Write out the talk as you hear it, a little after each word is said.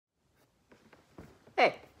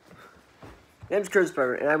Hey, my name's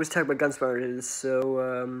Gunspawner, and I was talking about Gunspawner,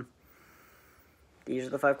 so, these are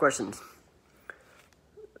the 5 questions.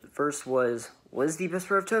 The first was, what is the best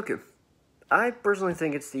part of Toku? I personally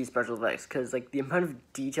think it's the special effects, because, like, the amount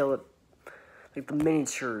of detail that, like, the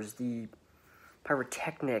miniatures, the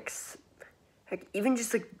pyrotechnics, heck, even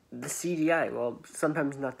just, like, the CGI, well,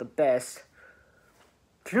 sometimes not the best.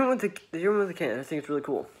 They're doing what they can. I think it's really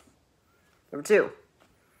cool. Number 2,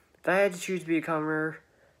 if I had to choose to be a commoner,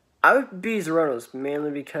 I would be Zoronos,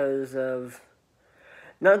 mainly because of,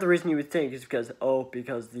 not the reason you would think is because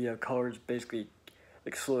the colors basically,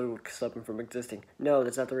 like, slowly stop him from existing. No,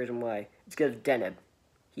 that's not the reason why. It's because of Deneb.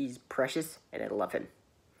 He's precious, and I love him.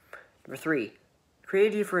 Number 3,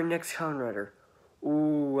 creative for a next Kamen Rider.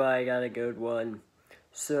 Ooh, I got a good one.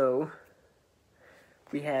 So,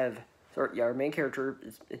 we have, our main character,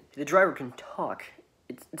 the driver can talk.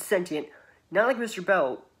 It's sentient, not like Mr.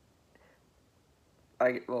 Bell.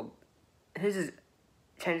 His is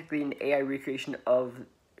technically an AI recreation of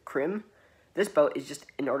Krim. This boat is just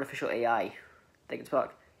an artificial AI that can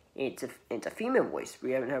talk. It's a female voice.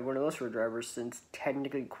 We haven't had one of those for drivers since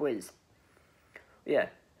technically Quiz. Yeah,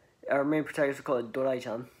 our main protagonist is called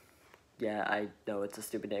Dorai-chan. Yeah, I know it's a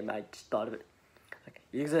stupid name. I just thought of it. Like,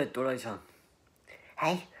 Dorai-chan.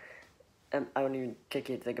 Hey, I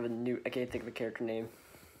can't think of a character name.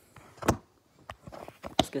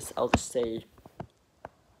 I'll just say,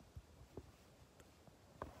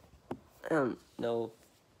 I don't know.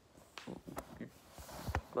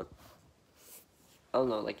 What? I don't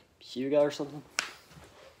know, like Hyuga or something.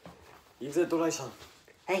 Hyuga Dorai-san.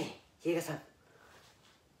 Hey, Hyuga-san.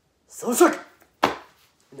 Soshak! And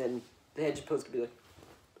then the head pose could be like,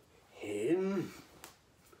 Him.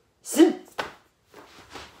 Sin!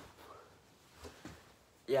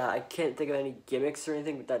 Yeah, I can't think of any gimmicks or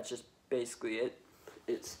anything, but that's just basically it.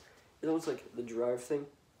 It's almost like the drive thing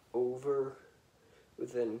over,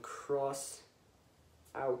 with then cross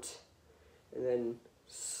out, and then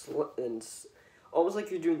almost like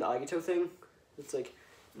you're doing the Agito thing. It's like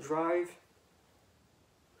drive,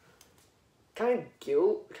 kind of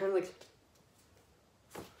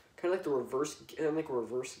like the reverse,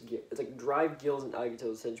 It's like drive, gills, and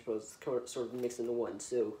Agito Senju pose sort of mixed into one.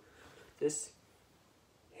 So this.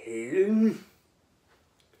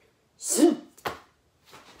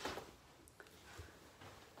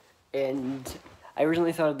 And I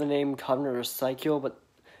originally thought of the name Kamen Rider Psycho, but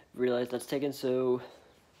realized that's taken, so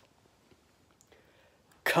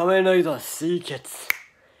Kamen Rider Seiketsu.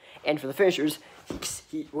 And for the finishers,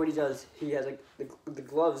 what he does, he has like the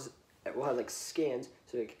gloves that will have like scans,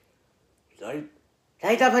 so like Light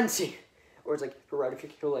Punchy, or it's like for Rider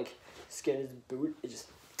Kick, he'll like scan his boot, it just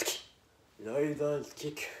Rider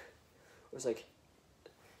Kick, or it's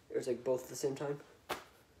like both at the same time,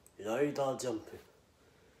 Rider Jump.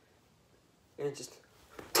 And it's just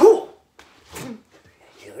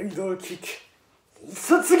kick.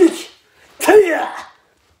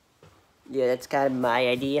 Yeah, that's kind of my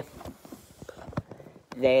idea.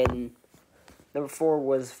 Then number 4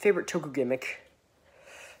 was favorite Toku gimmick.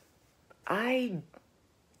 I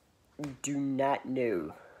do not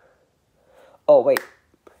know. Oh wait,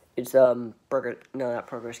 it's not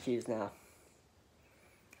progress keys now.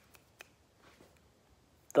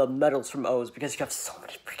 The medals from O's, because you have so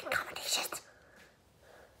many freaking combinations.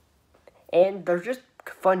 And they're just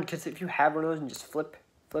fun, because if you have one of those and just flip,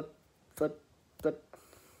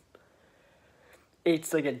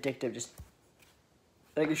 it's like addictive, just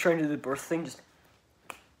like you're trying to do the birth thing, just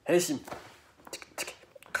listen.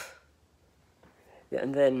 Yeah,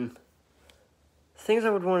 and then things I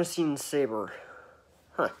would want to see in Saber.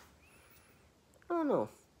 I don't know.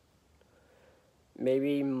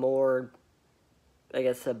 Maybe more, I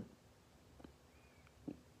guess, a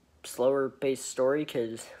slower paced story,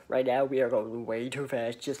 because right now we are going way too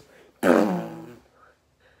fast, just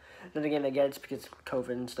then again, I guess it's because of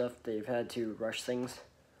COVID and stuff, they've had to rush things,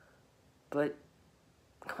 but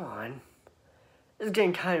come on, it's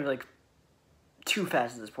getting kind of like too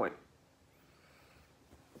fast at this point.